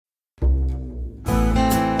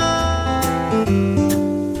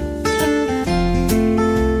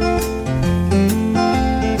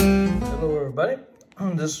Hello everybody,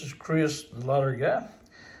 this is Chris, the lottery guy.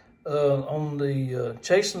 On the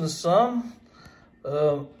Chasing the Sun,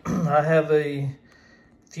 I have a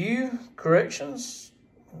few corrections.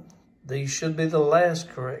 These should be the last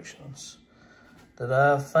corrections that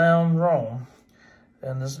I found wrong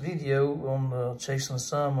in this video on Chasing the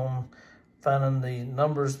Sun, on finding the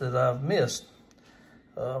numbers that I've missed.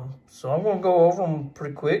 So I'm going to go over them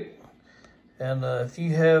pretty quick. And if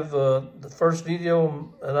you have the first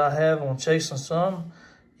video that I have on Chasing the Sun,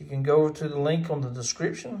 you can go over to the link on the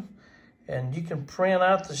description and you can print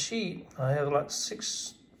out the sheet. I have like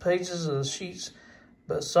 6 pages of the sheets,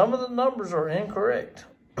 but some of the numbers are incorrect.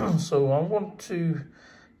 So I'm going to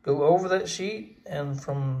go over that sheet and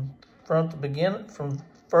from front to beginning, from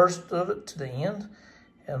first of it to the end,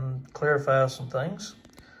 and clarify some things.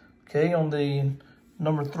 Okay, on the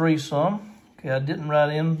number 3 sum, okay, I didn't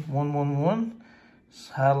write in 111. It's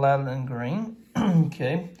highlighted in green.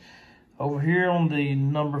 Okay, over here on the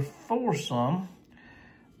number 4 sum,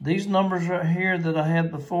 these numbers right here that I had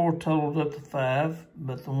before totaled up to 5,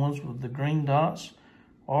 but the ones with the green dots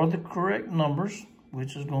are the correct numbers,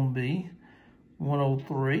 which is going to be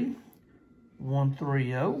 103,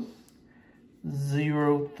 130,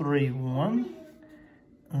 031,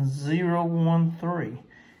 and 013.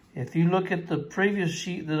 If you look at the previous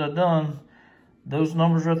sheet that I've done, those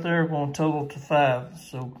numbers right there are going to total to 5.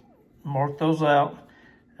 So mark those out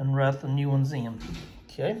and write the new ones in.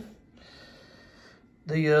 Okay.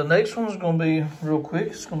 The next one is going to be real quick.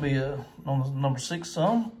 It's going to be on the number 6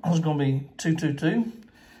 sum. It's going to be 222.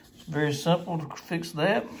 It's very simple to fix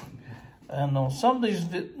that. And on some of these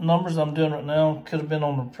numbers I'm doing right now could have been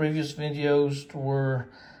on the previous videos to where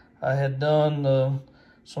I had done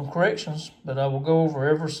some corrections, but I will go over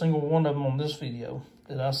every single one of them on this video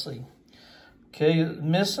that I see. Okay,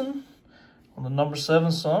 missing on the number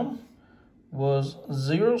 7 sum was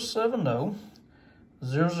 070,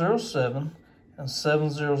 007, and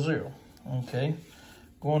 700. Okay,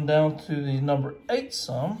 going down to the number 8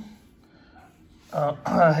 sum,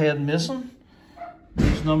 I had missing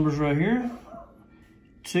these numbers right here,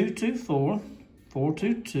 224,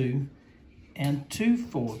 422, and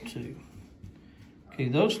 242. Okay,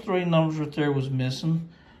 those 3 numbers right there was missing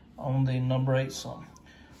on the number 8 sum.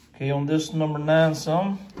 Okay, on this number 9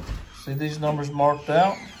 sum, see these numbers marked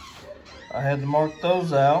out? I had to mark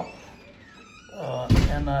those out,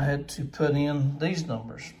 and I had to put in these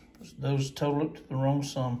numbers. Those total up to the wrong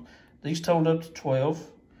sum. These totaled up to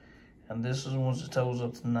 12, and this is the ones that totals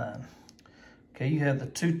up to 9. Okay, you have the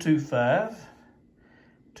 225,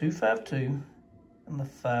 252, and the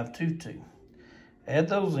 522. Add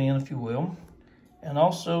those in, if you will. And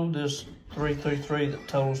also this 333 that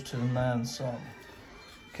totals to the 9 sum.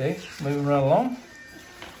 Okay, moving right along.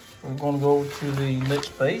 We're going to go over to the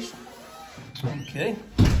next page. Okay,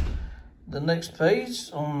 the next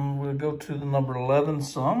page, we'll go to the number 11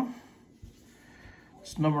 sum.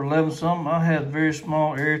 It's number 11 sum. I had a very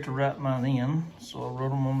small area to write mine in, so I wrote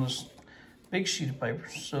them on this big sheet of paper.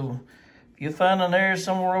 So if you find an area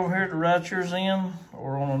somewhere over here to write yours in,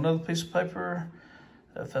 or on another piece of paper,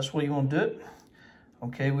 if that's where you want to do it.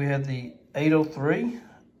 Okay, we have the 803,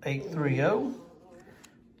 830,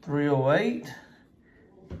 308,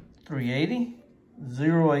 380,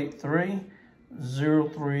 083,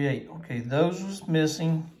 038. Okay, those was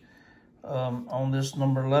missing on this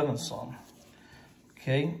number 11 sum.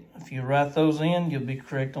 Okay, if you write those in, you'll be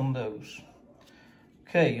correct on those.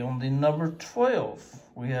 Okay, on the number 12,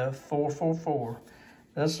 we have 444.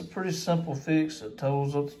 That's a pretty simple fix. It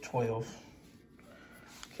totals up to 12.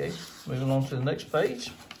 Okay, moving on to the next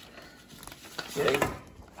page. Okay,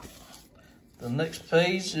 the next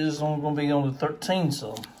page is going to be on the 13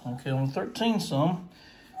 sum. Okay, on the 13 sum,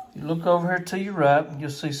 you look over here to your right, you'll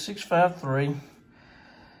see 653.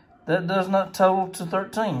 That does not total to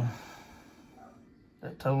 13.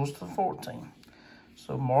 That totals to 14.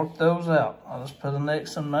 So mark those out. I'll just put an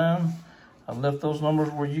X in mine. I left those numbers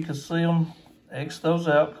where you can see them. X those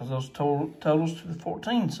out because those totals to the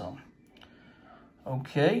 14 sum.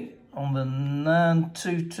 Okay, on the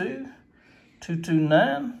 922,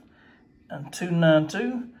 229, and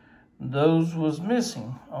 292, those was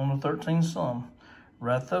missing on the 13 sum.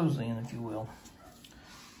 Write those in, if you will.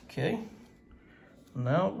 Okay,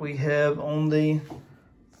 now we have on the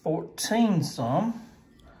 14 sum,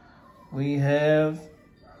 we have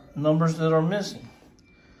numbers that are missing.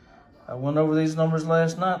 I went over these numbers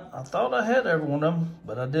last night. I thought I had every one of them,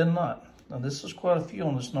 but I did not. Now this is quite a few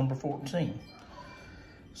on this number 14.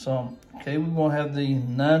 So, okay, we're going to have the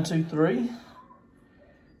 923,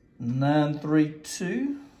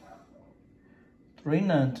 932,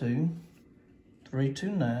 392,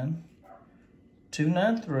 329,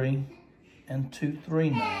 293, and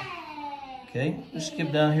 239. Okay, let's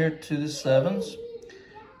skip down here to the sevens. So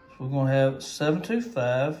we're going to have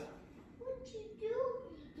 725,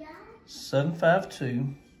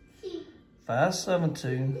 752,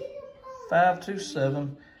 572,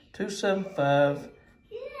 527, 275,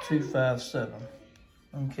 257.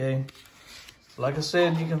 Okay, like I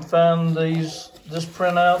said, you can find this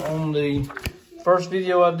printout on the first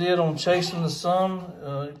video I did on chasing the sun.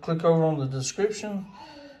 Click over on the description,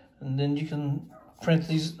 and then you can print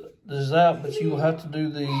these out, but you will have to do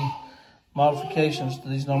the modifications to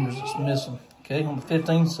these numbers that's missing. Okay, on the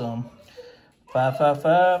 15 sum,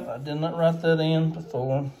 555. I did not write that in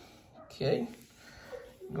before. Okay,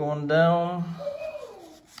 going down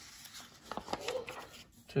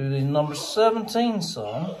to the number 17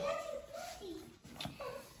 sum.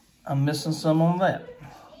 I'm missing some on that.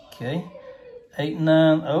 Okay,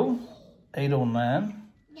 890, 809,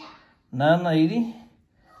 980,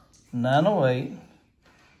 908,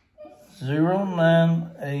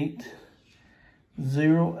 098,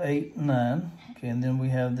 089. Okay, and then we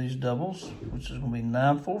have these doubles, which is going to be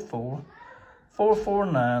 944,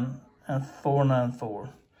 449, and 494.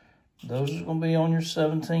 Those are going to be on your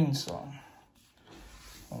 17 sum.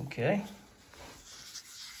 Okay.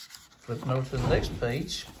 Flipping over to the next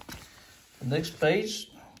page. The next page,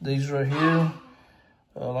 these right here,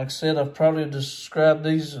 like I said, I've probably described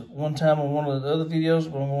these at one time on one of the other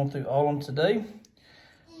videos, but I'm going through all of them today.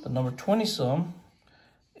 The number 20 sum,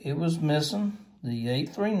 it was missing the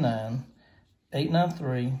 839,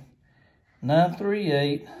 893,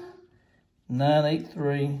 938,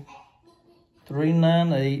 983,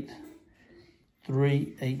 398,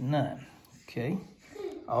 389. Okay.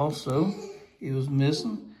 Also, it was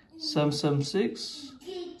missing 776,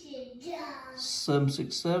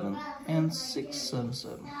 767, and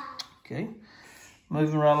 677. Okay.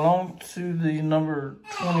 Moving right along to the number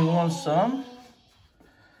 21 sum.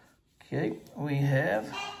 Okay, we have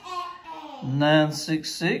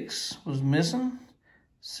 966 was missing,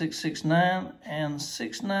 669, and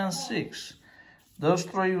 696. Those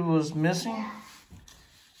three was missing.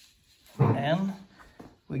 And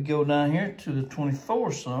we go down here to the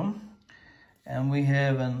 24 sum, and we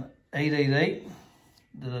have an 888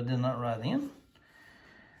 that I did not write in.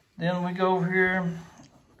 Then we go over here.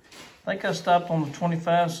 I think I stopped on the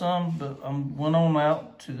 25 sum, but I went on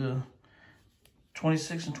out to the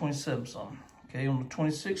 26 and 27 sum. Okay, on the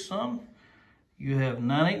 26 sum, you have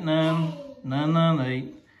 989,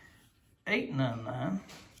 998, 899.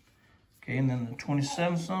 Okay, and then the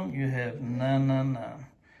 27 sum, you have 999.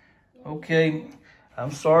 Okay,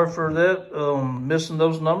 I'm sorry for that, missing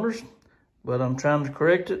those numbers, but I'm trying to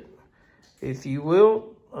correct it. If you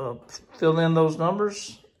will, fill in those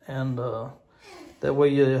numbers, and that way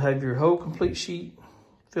you have your whole complete sheet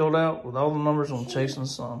filled out with all the numbers on Chasing the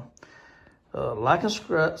Sun. Like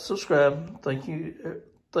and subscribe. Thank you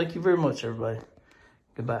very much, everybody.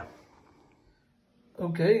 Goodbye.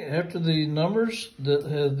 Okay, after the numbers that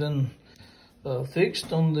have been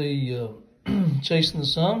fixed on the Chasing the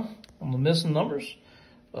Sun, on the missing numbers,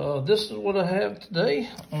 this is what I have today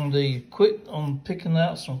on picking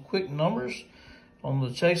out some quick numbers on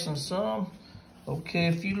the Chasing the Sun. Okay,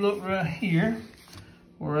 if you look right here,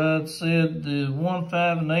 where I'd said the 1,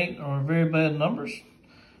 5, and 8 are very bad numbers,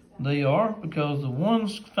 they are, because the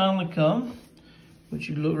ones finally come, which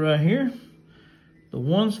you look right here, the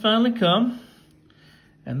ones finally come,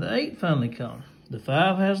 and the 8 finally come. The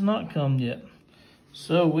 5 has not come yet.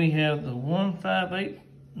 So we have the 1, 5, 8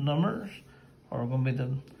 numbers are going to be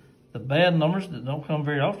the bad numbers that don't come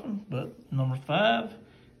very often, but number 5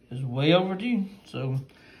 is way overdue. So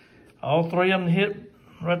all three of them hit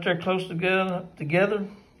right there close together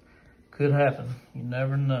could happen. You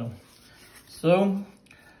never know. So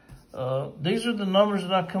these are the numbers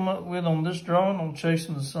that I come up with on this drawing on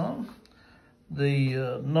Chasing the Sun.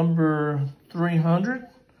 The number 300,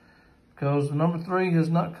 because the number 3 has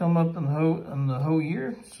not come up in the whole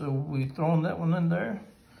year, so we thrown that one in there.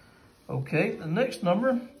 Okay, the next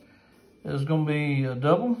number is going to be a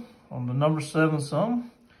double on the number 7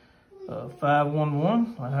 sum.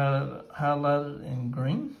 511. I had it highlighted in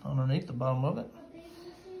green underneath the bottom of it.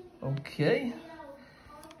 Okay.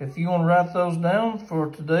 If you want to write those down for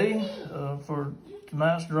today, for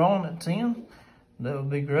tonight's drawing at 10, that would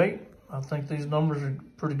be great. I think these numbers are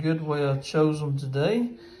pretty good the way I chose them today.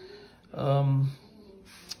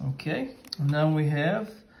 Okay. Now we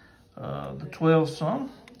have the 12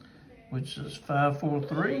 sum, which is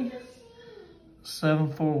 543,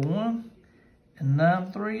 741, and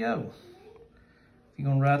 930. If you're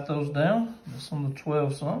going to write those down, that's on the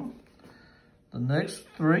 12 sum. The next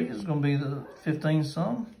three is going to be the 15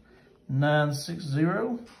 sum,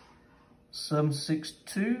 960,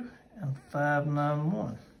 762, and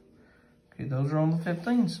 591. Okay, those are on the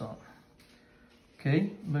 15 sum.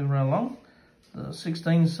 Okay, moving right along. The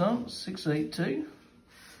 16 sum, 682.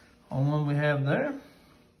 On one we have there.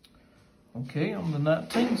 Okay, on the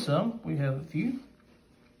 19 sum, we have a few.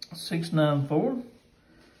 694,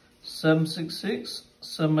 766,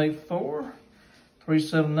 784,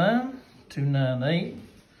 379, 298.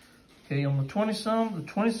 Okay, on the 20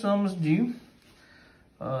 sum is due.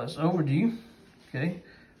 It's overdue. Okay,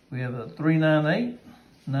 we have a 398,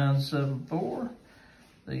 974,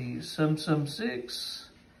 the 776,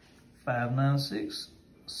 596,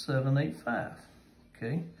 785.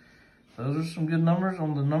 Okay, those are some good numbers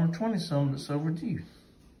on the number 20 sum that's overdue.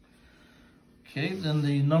 Okay, then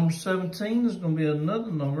the number 17 is going to be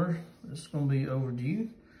another number that's going to be overdue.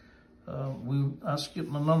 I skipped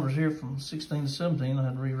my numbers here from 16 to 17. I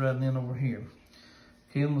had to rewrite it in over here.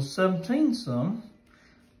 Okay, on the 17 sum,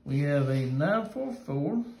 we have a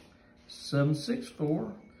 944,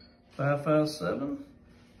 764, 557,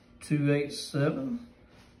 287,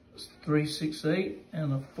 368,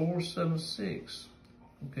 and a 476.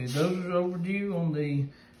 Okay, those are overdue on the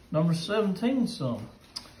number 17 sum.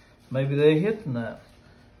 Maybe they hit tonight.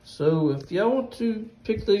 So if y'all want to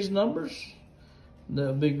pick these numbers, that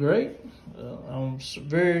would be great. I'm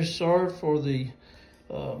very sorry for the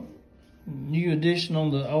new addition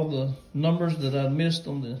on all the numbers that I missed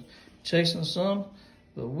on the chasing sum,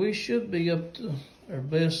 but we should be up to our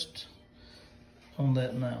best on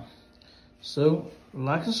that now. So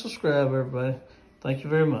like and subscribe, everybody. Thank you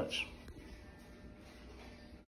very much.